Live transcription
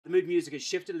mood music has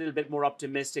shifted a little bit more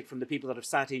optimistic from the people that have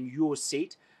sat in your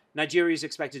seat. Nigeria is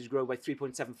expected to grow by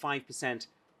 3.75%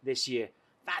 this year.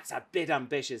 That's a bit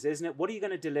ambitious, isn't it? What are you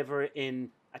going to deliver in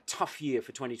a tough year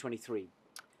for 2023?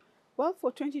 Well,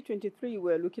 for 2023,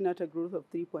 we're looking at a growth of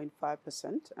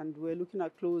 3.5%, and we're looking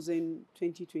at closing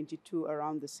 2022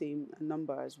 around the same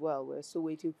number as well. We're still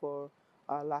waiting for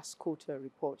our last quarter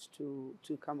report to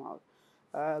come out.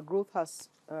 Growth has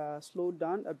slowed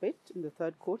down a bit in the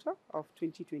third quarter of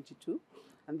 2022,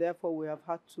 and therefore we have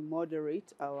had to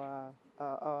moderate our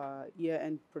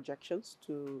year-end projections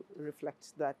to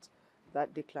reflect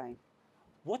that decline.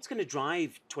 What's going to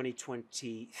drive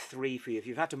 2023 for you? If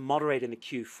you've had to moderate in the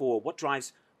Q4, what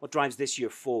drives this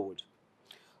year forward?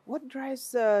 What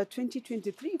drives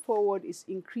 2023 forward is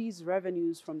increased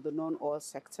revenues from the non-oil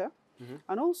sector,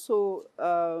 and also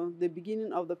the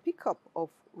beginning of the pickup of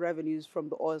revenues from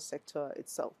the oil sector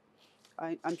itself.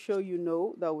 I'm sure you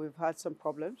know that we've had some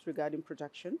problems regarding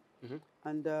production,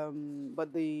 and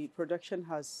but the production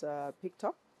has picked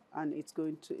up, and it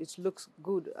looks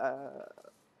good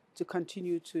to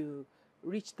continue to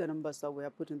reach the numbers that we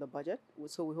have put in the budget.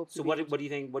 So we hope. So what do you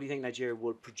think Nigeria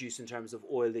will produce in terms of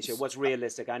oil this year? What's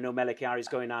realistic? I know Melekari is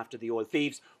going after the oil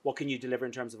thieves. What can you deliver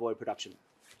in terms of oil production?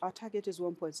 Our target is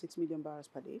 1.6 million barrels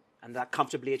per day. And that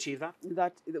comfortably achieve that?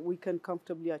 That we can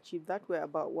comfortably achieve that. We're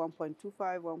about 1.25,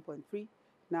 1.3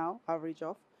 now, average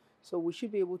off. So we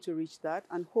should be able to reach that,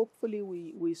 and hopefully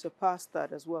we surpass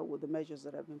that as well with the measures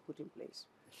that have been put in place.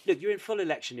 Look, you're in full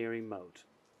electioneering mode,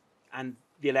 and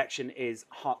the election is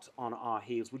hot on our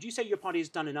heels. Would you say your party has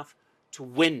done enough to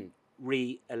win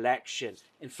re-election?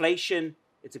 Inflation,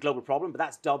 it's a global problem, but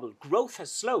that's doubled. Growth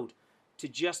has slowed to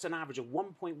just an average of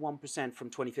 1.1% from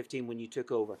 2015 when you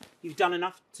took over. You've done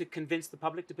enough to convince the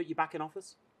public to put you back in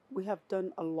office? We have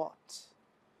done a lot.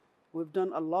 We've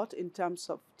done a lot in terms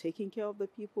of taking care of the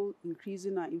people,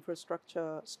 increasing our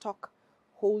infrastructure stock,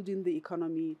 holding the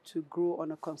economy to grow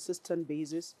on a consistent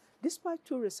basis. Despite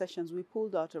 2 recessions, we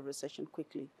pulled out of recession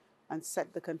quickly and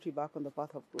set the country back on the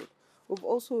path of growth. We've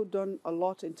also done a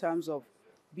lot in terms of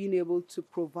being able to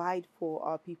provide for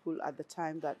our people at the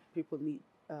time that people need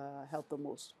help the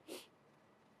most.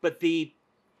 But the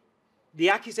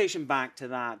accusation back to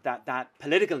that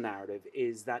political narrative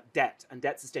is that debt and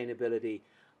debt sustainability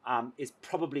is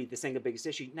probably the single biggest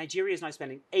issue. Nigeria is now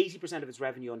spending 80% of its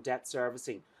revenue on debt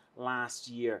servicing last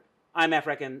year. IMF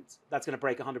reckons that's going to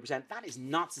break 100%. That is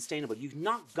not sustainable. You've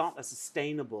not got a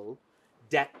sustainable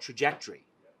debt trajectory.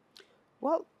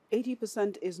 Well,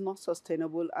 80% is not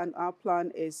sustainable, and our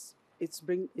plan is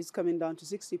coming down to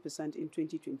 60% in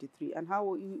 2023. And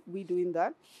how are we doing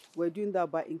that? We're doing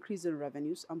that by increasing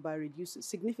revenues and by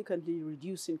significantly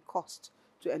reducing costs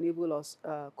to enable us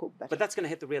cope better. But that's going to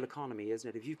hit the real economy, isn't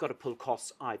it? If you've got to pull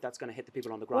costs out, that's going to hit the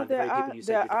people on the ground. Well, the very people you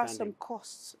said you're defending. There are some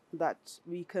costs that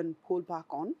we can pull back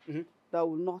on that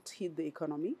will not hit the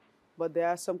economy, but there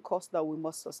are some costs that we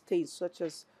must sustain, such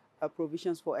as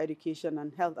provisions for education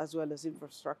and health, as well as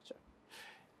infrastructure.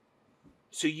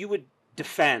 So you would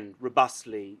defend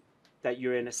robustly that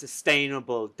you're in a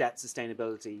sustainable debt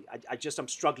sustainability. I'm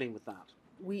struggling with that.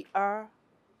 We are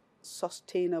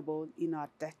sustainable in our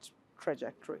debt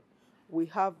trajectory. We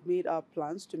have made our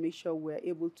plans to make sure we're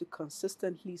able to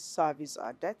consistently service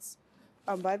our debts.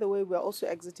 And by the way, we're also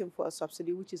exiting for a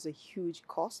subsidy, which is a huge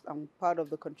cost and part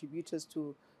of the contributors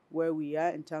to where we are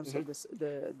in terms of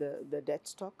the debt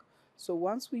stock. So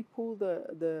once we pull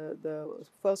the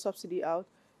first subsidy out,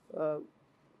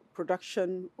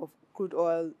 production of crude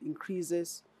oil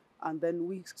increases, and then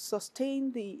we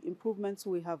sustain the improvements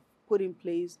we have put in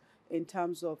place in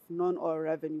terms of non-oil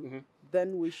revenue,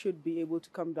 then we should be able to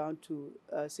come down to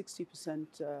 60%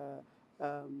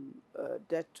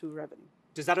 debt to revenue.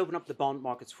 Does that open up the bond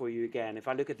markets for you again? If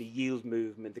I look at the yield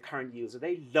movement, the current yields, are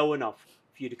they low enough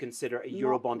for you to consider a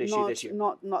Eurobond issue this year?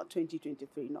 Not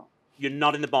 2023, no. You're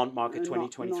not in the bond market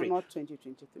 2023? No, not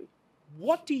 2023.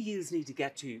 What do yields need to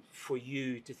get to for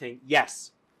you to think,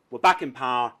 yes, we're back in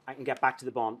power, I can get back to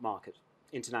the bond market,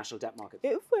 international debt market?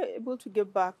 If we're able to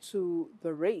get back to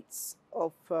the rates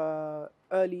of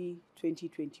early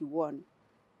 2021,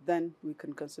 then we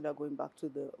can consider going back to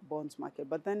the bonds market.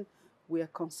 But then we are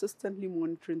consistently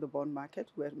monitoring the bond market.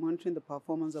 We're monitoring the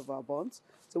performance of our bonds.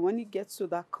 So when it gets to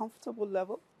that comfortable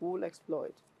level, we'll explore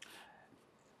it.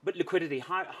 But liquidity,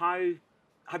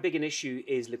 how big an issue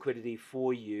is liquidity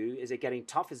for you? Is it getting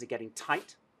tough? Is it getting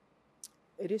tight?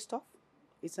 It is tough.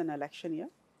 It's an election year.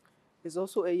 It's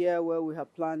also a year where we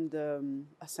have planned a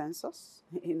census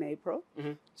in April.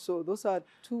 So those are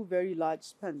 2 very large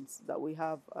spends that we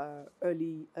have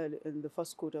early in the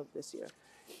first quarter of this year.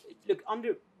 Look,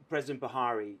 under President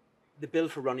Buhari, the bill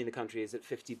for running the country is at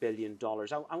 $50 billion.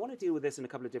 I want to deal with this in a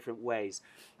couple of different ways.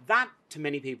 That, to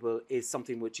many people, is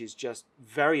something which is just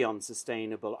very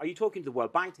unsustainable. Are you talking to the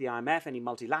World Bank, to the IMF, any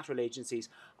multilateral agencies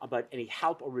about any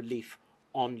help or relief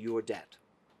on your debt?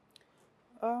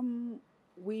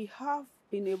 We have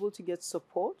been able to get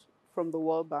support from the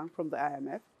World Bank, from the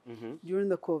IMF. During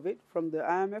the COVID, from the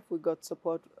IMF, we got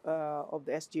support of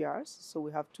the SGRs. So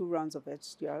we have 2 rounds of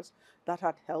SGRs that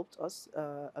had helped us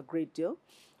a great deal.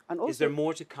 And also, is there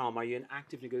more to come? Are you in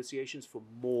active negotiations for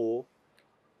more?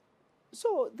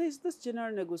 So there's this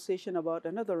general negotiation about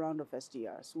another round of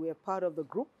SGRs. We are part of the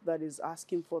group that is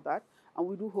asking for that. And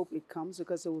we do hope it comes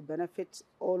because it will benefit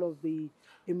all of the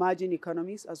emerging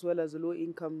economies as well as the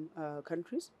low-income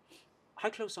countries. How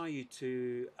close are you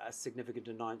to a significant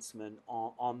announcement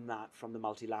on that from the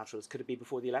multilaterals? Could it be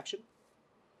before the election?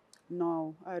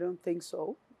 No, I don't think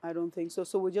so. I don't think so.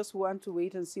 So we just want to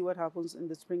wait and see what happens in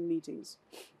the spring meetings.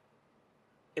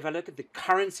 If I look at the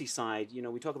currency side, you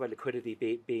know, we talk about liquidity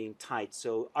being tight.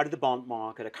 So out of the bond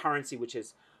market, a currency which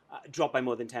has dropped by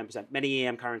more than 10%. Many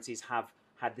EM currencies have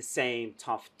had the same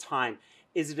tough time.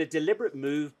 Is it a deliberate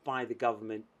move by the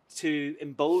government to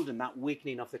embolden that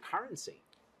weakening of the currency?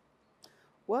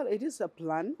 Well, it is a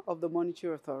plan of the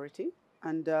Monetary Authority,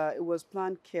 and it was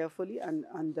planned carefully and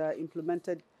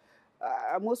implemented.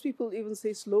 Most people even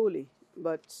say slowly,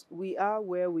 but we are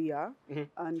where we are.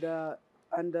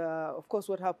 And of course,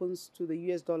 what happens to the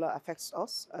US dollar affects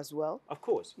us as well. Of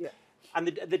course. Yeah. And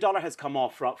the dollar has come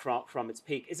off from its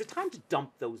peak. Is it time to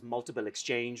dump those multiple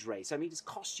exchange rates? I mean, it's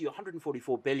cost you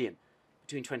 144 billion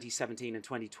between 2017 and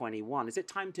 2021. Is it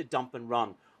time to dump and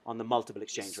run on the multiple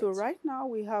exchange rates? So right now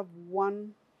we have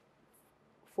one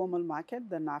formal market,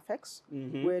 the NAFEX,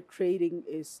 where trading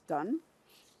is done.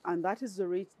 And that is the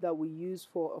rate that we use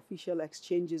for official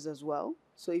exchanges as well.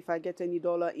 So if I get any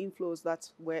dollar inflows,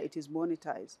 that's where it is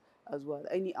monetized as well.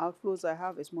 Any outflows I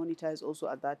have is monetized also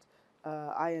at that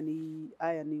INE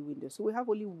window. So we have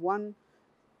only one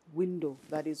window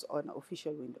that is an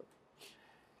official window.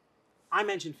 I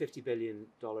mentioned $50 billion,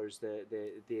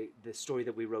 the story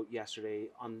that we wrote yesterday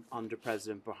under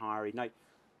President Buhari. Now,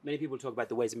 many people talk about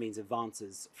the Ways and Means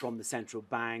advances from the central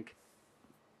bank.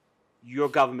 Your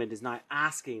government is now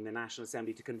asking the National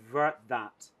Assembly to convert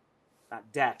that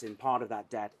debt, and part of that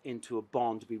debt, into a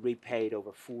bond to be repaid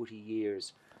over 40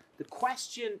 years. The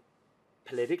question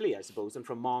politically, I suppose, and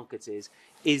from markets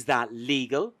is that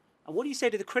legal? And what do you say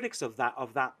to the critics of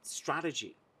that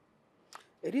strategy?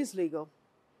 It is legal.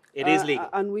 It is legal.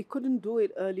 And we couldn't do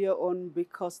it earlier on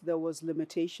because there was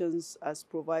limitations as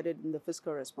provided in the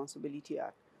Fiscal Responsibility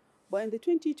Act. But in the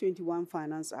 2021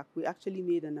 Finance Act, we actually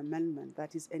made an amendment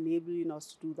that is enabling us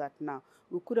to do that now.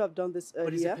 We could have done this earlier.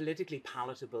 But is it politically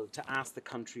palatable to ask the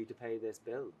country to pay this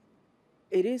bill?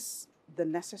 It is the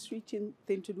necessary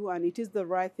thing to do, and it is the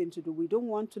right thing to do. We don't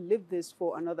want to leave this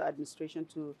for another administration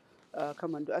to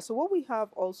come and do. So what we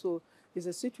have also is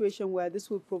a situation where this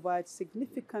will provide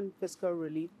significant fiscal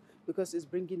relief because it's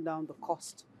bringing down the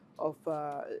cost of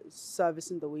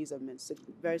servicing the Ways and Means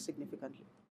very significantly.